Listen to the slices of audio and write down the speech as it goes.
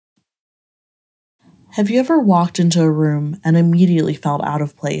Have you ever walked into a room and immediately felt out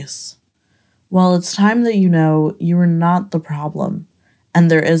of place? Well, it's time that you know you are not the problem,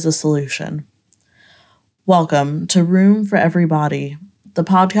 and there is a solution. Welcome to Room for Everybody, the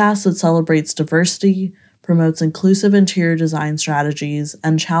podcast that celebrates diversity, promotes inclusive interior design strategies,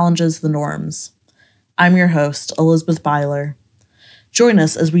 and challenges the norms. I'm your host, Elizabeth Byler. Join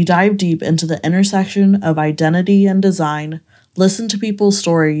us as we dive deep into the intersection of identity and design, listen to people's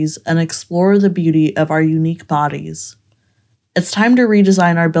stories, and explore the beauty of our unique bodies. It's time to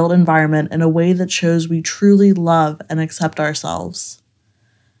redesign our built environment in a way that shows we truly love and accept ourselves.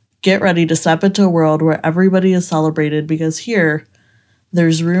 Get ready to step into a world where everybody is celebrated because here,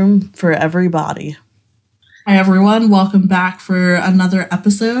 there's room for everybody. Hi everyone, welcome back for another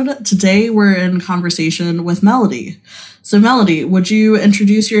episode. Today we're in conversation with Melody. So Melody, would you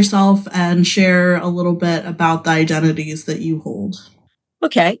introduce yourself and share a little bit about the identities that you hold?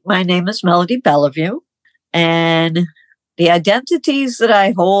 Okay, my name is Melody Bellevue, and the identities that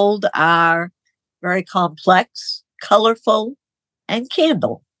I hold are very complex, colorful, and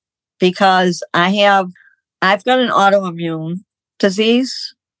candle, because I've got an autoimmune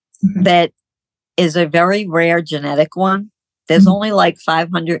disease that is a very rare genetic one. There's only like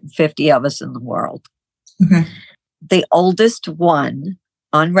 550 of us in the world. Okay. The oldest one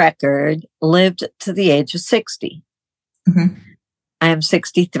on record lived to the age of 60. Okay. I am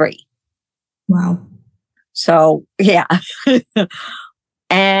 63. Wow. So, yeah.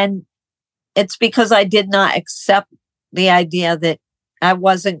 And it's because I did not accept the idea that I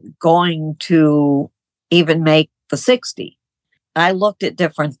wasn't going to even make the 60. I looked at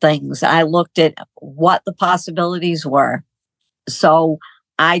different things. I looked at what the possibilities were. So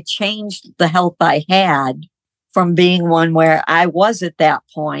I changed the health I had from being one where I was at that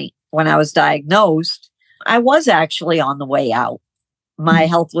point when I was diagnosed. I was actually on the way out. My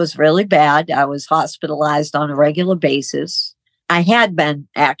health was really bad. I was hospitalized on a regular basis. I had been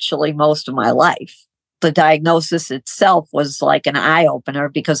actually most of my life. The diagnosis itself was like an eye-opener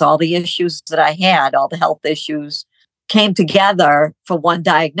because all the issues that I had, all the health issues, came together for one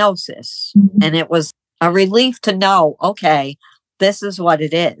diagnosis. And it was a relief to know, okay, this is what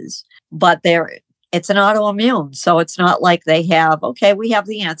it is. But it's an autoimmune. So it's not like they have, okay, we have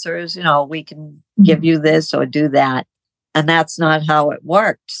the answers, we can give you this or do that. And that's not how it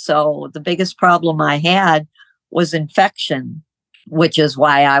worked. So the biggest problem I had was infection, which is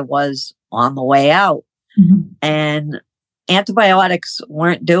why I was on the way out. And antibiotics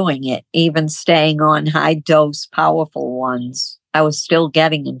weren't doing it, even staying on high dose, powerful ones. I was still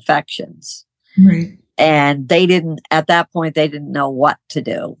getting infections. Right. And at that point, they didn't know what to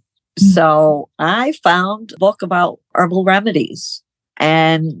do. So I found a book about herbal remedies.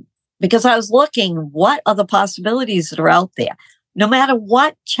 And because I was looking, what are the possibilities that are out there? No matter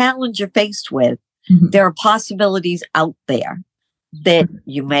what challenge you're faced with, there are possibilities out there that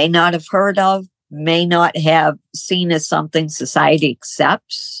you may not have heard of, may not have seen as something society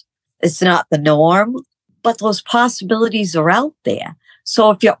accepts. It's not the norm, but those possibilities are out there.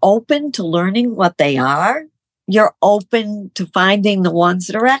 So if you're open to learning what they are, you're open to finding the ones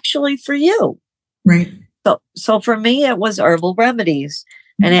that are actually for you. Right. So for me, it was herbal remedies.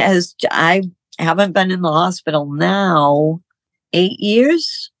 And I haven't been in the hospital now 8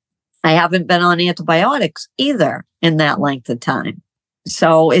 years. I haven't been on antibiotics either in that length of time.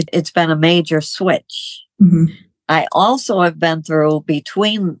 So it's been a major switch. I also have been through,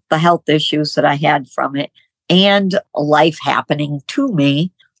 between the health issues that I had from it and life happening to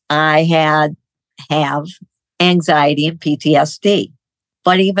me, I have anxiety and PTSD.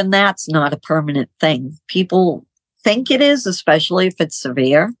 But even that's not a permanent thing. People think it is, especially if it's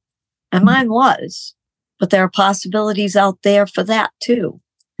severe. And mine was. But there are possibilities out there for that too.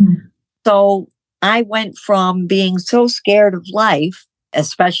 So I went from being so scared of life,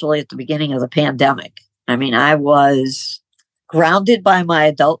 especially at the beginning of the pandemic. I mean, I was grounded by my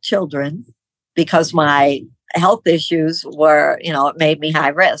adult children because my health issues were, it made me high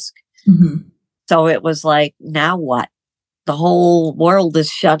risk. So it was like, now what? The whole world is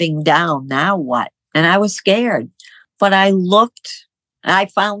shutting down. Now what? And I was scared. But I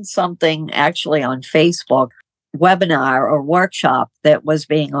found something actually on Facebook, webinar or workshop that was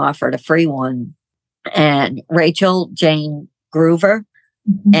being offered, a free one. And Rachel Jane Groover.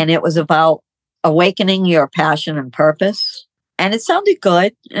 And it was about awakening your passion and purpose. And it sounded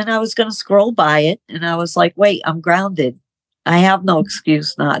good. And I was going to scroll by it. And I was like, wait, I'm grounded. I have no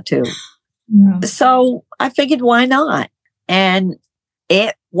excuse not to. Yeah. So I figured, why not? And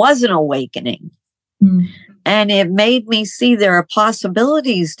it was an awakening. And it made me see there are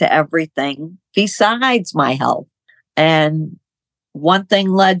possibilities to everything besides my health. And one thing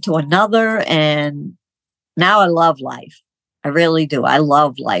led to another. And Now I love life. I really do. I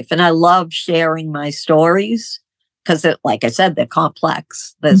love life. And I love sharing my stories because, like I said, they're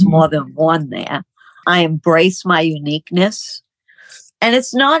complex. There's more than one there. I embrace my uniqueness. And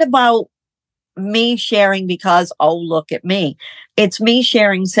it's not about me sharing because, oh, look at me. It's me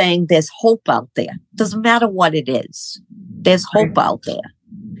sharing, saying there's hope out there. Doesn't matter what it is. There's hope out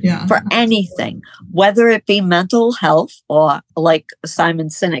there for anything, whether it be mental health or, like Simon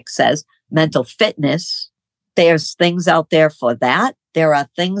Sinek says, mental fitness. There's things out there for that. There are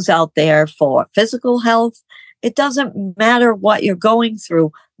things out there for physical health. It doesn't matter what you're going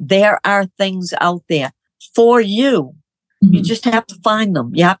through. There are things out there for you. You just have to find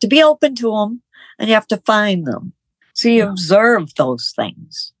them. You have to be open to them and you have to find them. So you observe those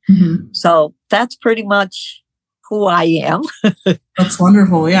things. So that's pretty much who I am. That's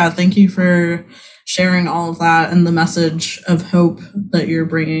wonderful. Yeah. Thank you for sharing all of that and the message of hope that you're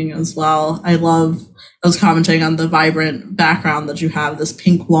bringing as well. I was commenting on the vibrant background that you have, this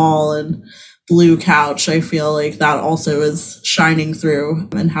pink wall and blue couch. I feel like that also is shining through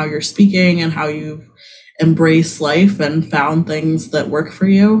in how you're speaking and how you embrace life and found things that work for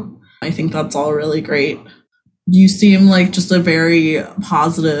you. I think that's all really great. You seem like just a very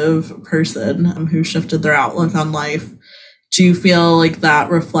positive person who shifted their outlook on life. Do you feel like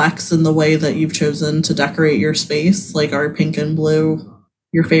that reflects in the way that you've chosen to decorate your space? Like, are pink and blue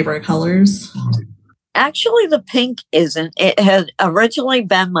your favorite colors? Actually, the pink isn't. It had originally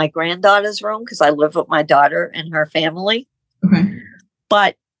been my granddaughter's room because I live with my daughter and her family. Okay.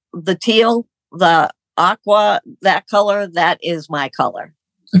 But the teal, the aqua, that color, that is my color.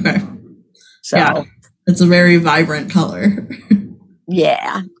 Okay. So yeah, it's a very vibrant color.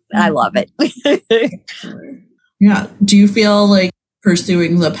 Yeah, I love it. Yeah. Do you feel like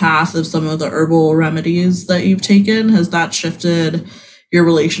pursuing the path of some of the herbal remedies that you've taken, has that shifted your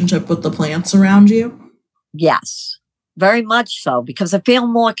relationship with the plants around you? Yes, very much so, because I feel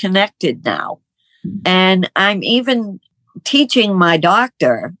more connected now. And I'm even teaching my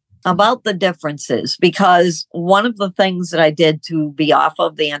doctor about the differences, because one of the things that I did to be off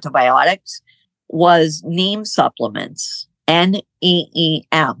of the antibiotics was neem supplements, NEEM.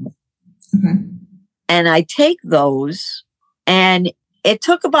 Okay. And I take those, and it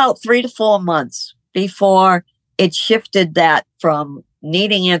took about 3 to 4 months before it shifted that from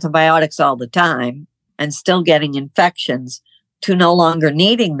needing antibiotics all the time and still getting infections to no longer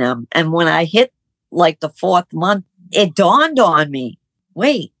needing them. And when I hit like the 4th month, it dawned on me,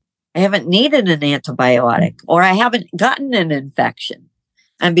 wait, I haven't needed an antibiotic, or I haven't gotten an infection.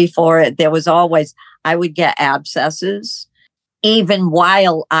 And before it, there was always, I would get abscesses even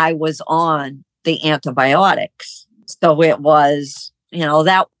while I was on the antibiotics. So it was,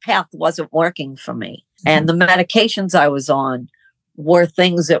 that path wasn't working for me. And the medications I was on were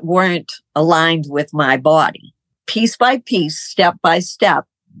things that weren't aligned with my body. Piece by piece, step by step,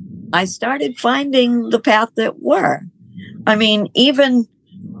 I started finding the path that were. I mean, even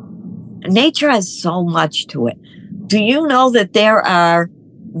nature has so much to it. Do you know that there are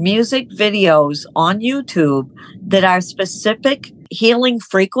music videos on YouTube that are specific healing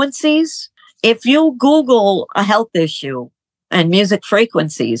frequencies? If you Google a health issue and music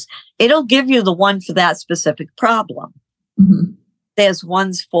frequencies, it'll give you the one for that specific problem. Mm-hmm. There's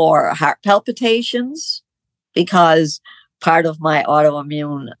ones for heart palpitations, because part of my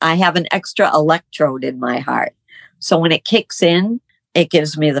autoimmune, I have an extra electrode in my heart. So when it kicks in, it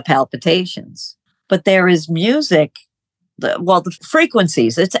gives me the palpitations. But there is music, the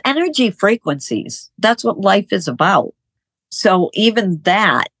frequencies, it's energy frequencies. That's what life is about. So even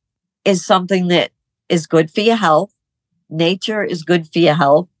that is something that is good for your health. Nature is good for your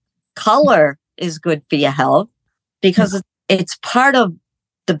health. Color is good for your health, because it's part of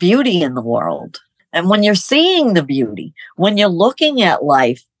the beauty in the world. And when you're seeing the beauty, when you're looking at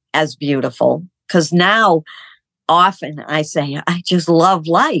life as beautiful, because now often I say, I just love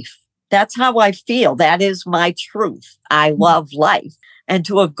life. That's how I feel. That is my truth. I love life. And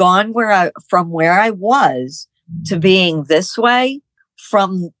to have gone from where I was to being this way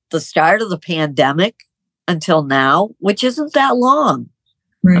from the start of the pandemic until now, which isn't that long.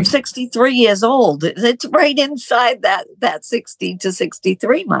 Right. I'm 63 years old. It's right inside that 60 to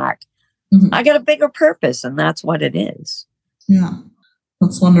 63 mark. Mm-hmm. I got a bigger purpose, and that's what it is. Yeah,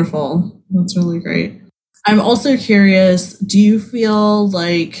 that's wonderful. That's really great. I'm also curious, do you feel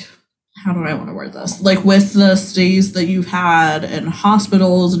like, how do I want to word this? Like, with the stays that you've had in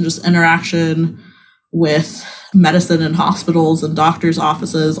hospitals and just interaction with medicine in hospitals and doctors'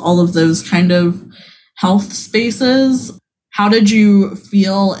 offices, all of those kind of health spaces, how did you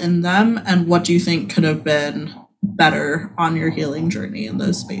feel in them, and what do you think could have been better on your healing journey in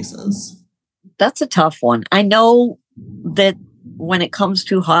those spaces? That's a tough one. I know that when it comes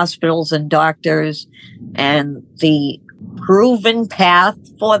to hospitals and doctors and the proven path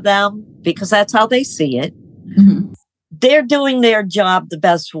for them, because that's how they see it, they're doing their job the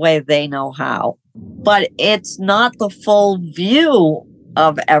best way they know how. But it's not the full view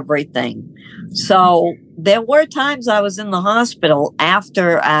of everything. So there were times I was in the hospital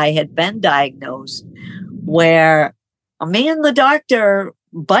after I had been diagnosed where me and the doctor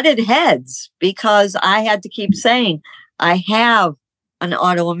butted heads because I had to keep saying, I have an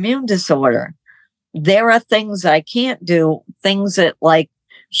autoimmune disorder. There are things I can't do, things that like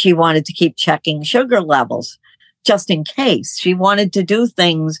she wanted to keep checking sugar levels just in case. She wanted to do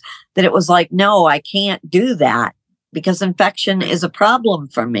things that it was like, no, I can't do that because infection is a problem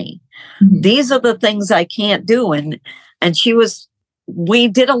for me. These are the things I can't do. And we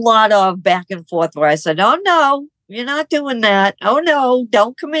did a lot of back and forth where I said, oh no, you're not doing that. Oh no,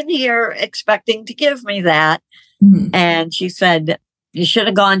 don't come in here expecting to give me that. And she said, you should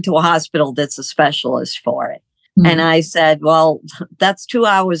have gone to a hospital that's a specialist for it. And I said, well, that's 2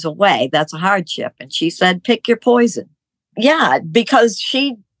 hours away. That's a hardship. And she said, pick your poison. Yeah, because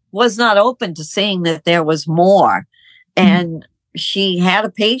she was not open to seeing that there was more. And she had a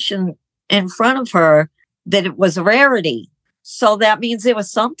patient in front of her that it was a rarity. So that means there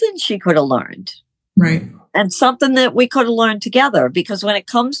was something she could have learned. Right. And something that we could have learned together. Because when it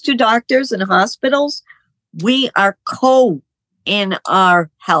comes to doctors and hospitals, we are in our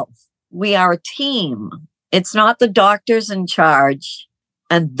health. We are a team. It's not the doctors in charge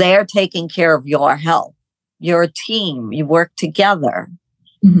and they're taking care of your health. You're a team. You work together.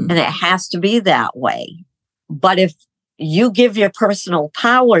 And it has to be that way. But if you give your personal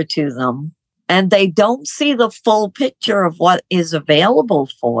power to them and they don't see the full picture of what is available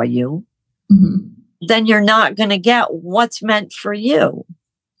for you, then you're not going to get what's meant for you.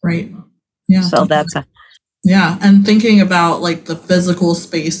 Right. Yeah. So that's yeah. And thinking about like the physical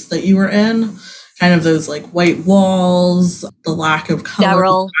space that you were in, kind of those like white walls, the lack of color,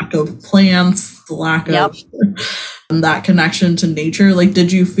 the lack of plants, the lack of that connection to nature. Like,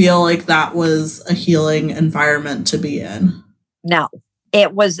 did you feel like that was a healing environment to be in? No,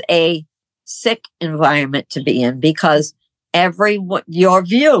 it was a sick environment to be in because your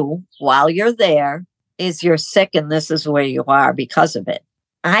view while you're there is you're sick and this is where you are because of it.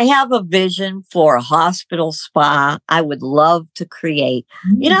 I have a vision for a hospital spa I would love to create.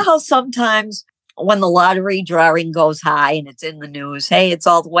 You know how sometimes when the lottery drawing goes high and it's in the news, hey, it's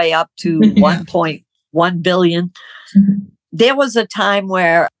all the way up to 1.1 billion. There was a time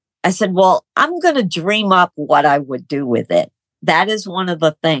where I said, well, I'm going to dream up what I would do with it. That is one of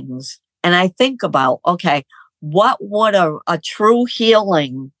the things. And I think about, okay, what would a true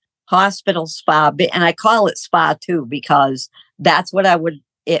healing hospital spa be? And I call it spa too, because that's what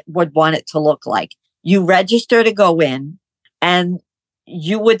it would want it to look like. You register to go in and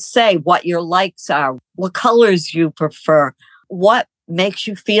you would say what your likes are, what colors you prefer, what makes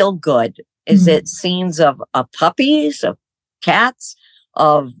you feel good. Is it scenes of puppies, of cats,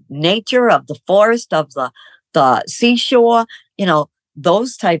 of nature, of the forest, of the seashore,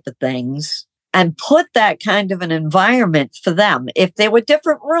 those type of things, and put that kind of an environment for them. If there were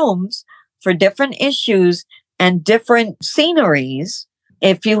different rooms for different issues and different sceneries,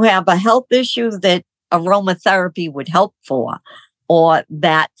 if you have a health issue that aromatherapy would help for, or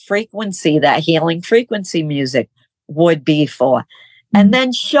that frequency, that healing frequency music would be for, and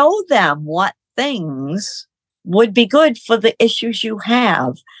then show them what things would be good for the issues you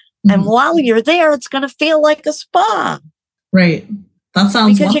have. And while you're there, it's going to feel like a spa. Right. That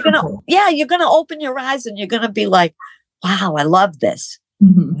sounds because wonderful. you're going to open your eyes and you're going to be like, wow, I love this.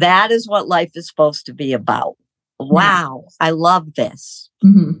 That is what life is supposed to be about. Wow, I love this.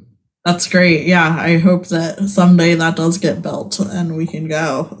 That's great. Yeah, I hope that someday that does get built and we can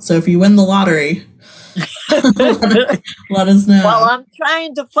go. So if you win the lottery, let us know. Well, I'm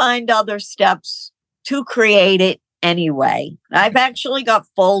trying to find other steps to create it anyway. I've actually got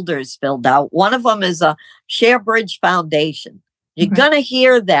folders filled out. One of them is a ShareBridge Foundation. You're going to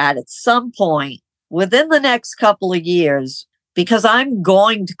hear that at some point within the next couple of years, because I'm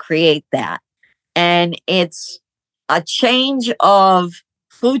going to create that. And it's a change of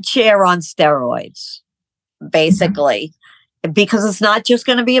food share on steroids, basically, because it's not just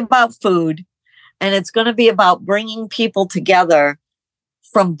going to be about food, and it's going to be about bringing people together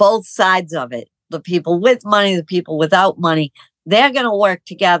from both sides of it. The people with money, the people without money, they're going to work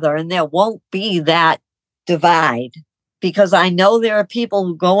together, and there won't be that divide, because I know there are people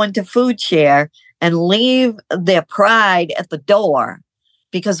who go into food share and leave their pride at the door,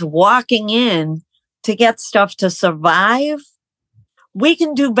 because walking in to get stuff to survive we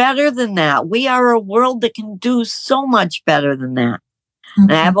can do better than that. We are a world that can do so much better than that. Okay.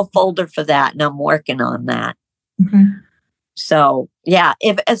 And I have a folder for that, and I'm working on that. Okay. So yeah,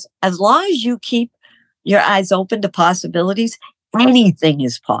 if as long as you keep your eyes open to possibilities, anything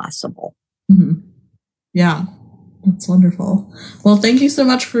is possible. Mm-hmm. Yeah, that's wonderful. Well, thank you so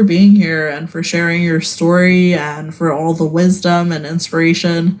much for being here and for sharing your story and for all the wisdom and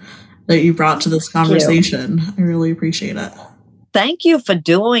inspiration that you brought to this conversation. I really appreciate it. Thank you for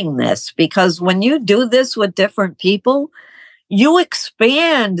doing this, because when you do this with different people, you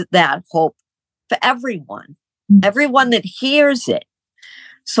expand that hope for everyone that hears it.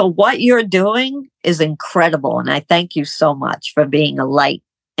 So what you're doing is incredible. And I thank you so much for being a light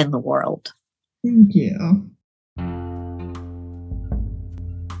in the world. Thank you.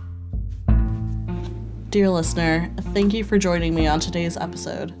 Dear listener, thank you for joining me on today's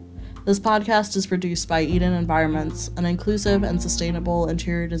episode. This podcast is produced by Eden Environments, an inclusive and sustainable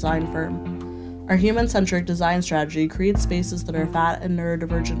interior design firm. Our human-centric design strategy creates spaces that are fat and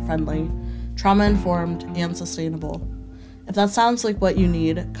neurodivergent friendly, trauma-informed, and sustainable. If that sounds like what you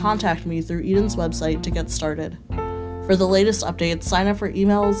need, contact me through Eden's website to get started. For the latest updates, sign up for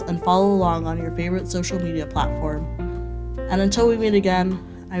emails and follow along on your favorite social media platform. And until we meet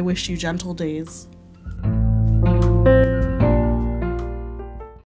again, I wish you gentle days.